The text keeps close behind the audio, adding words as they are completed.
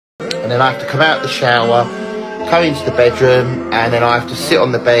and then I have to come out the shower, go into the bedroom, and then I have to sit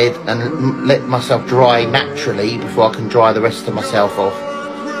on the bed and let myself dry naturally before I can dry the rest of myself off.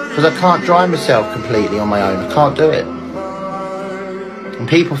 Because I can't dry myself completely on my own. I can't do it. And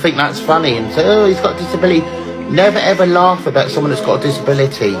people think that's funny and say, oh, he's got a disability. Never ever laugh about someone that's got a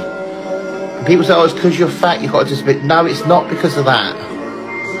disability. And people say, oh, it's because you're fat, you've got a disability. No, it's not because of that.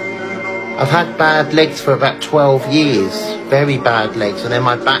 I've had bad legs for about 12 years. Very bad legs. And then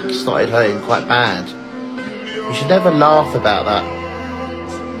my back started hurting quite bad. You should never laugh about that.